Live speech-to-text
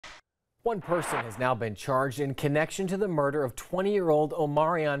One person has now been charged in connection to the murder of 20-year-old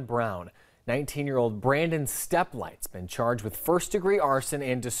Omarion Brown. 19-year-old Brandon Steplight's been charged with first-degree arson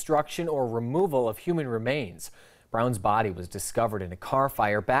and destruction or removal of human remains. Brown's body was discovered in a car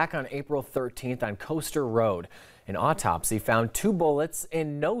fire back on April 13th on Coaster Road. An autopsy found 2 bullets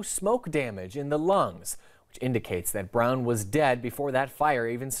and no smoke damage in the lungs, which indicates that Brown was dead before that fire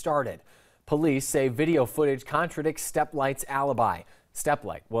even started. Police say video footage contradicts Steplight's alibi.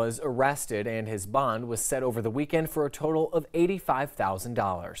 Steplight was arrested and his bond was set over the weekend for a total of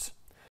 $85,000.